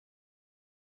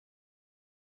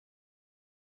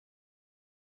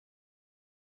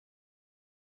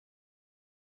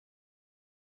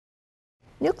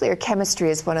Nuclear chemistry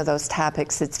is one of those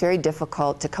topics that's very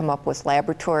difficult to come up with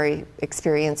laboratory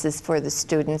experiences for the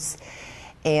students,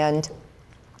 and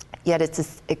yet it's an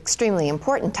extremely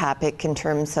important topic in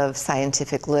terms of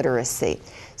scientific literacy.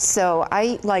 So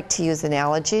I like to use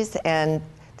analogies, and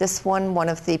this one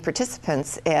of the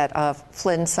participants at a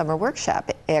Flynn summer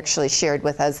workshop actually shared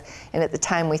with us, and at the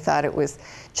time we thought it was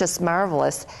just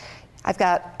marvelous. I've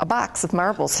got a box of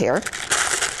marbles here,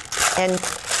 and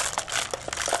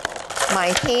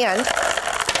my hand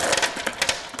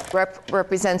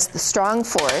represents the strong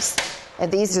force,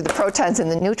 and these are the protons and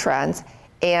the neutrons.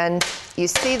 And you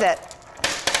see that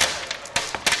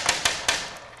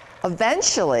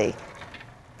eventually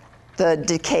the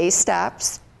decay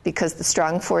stops because the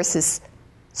strong force is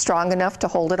strong enough to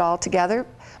hold it all together.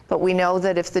 But we know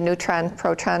that if the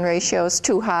neutron-proton ratio is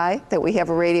too high, that we have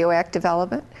a radioactive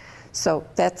element. So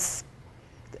that's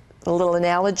a little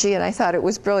analogy, and I thought it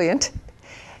was brilliant.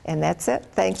 And that's it.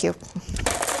 Thank you.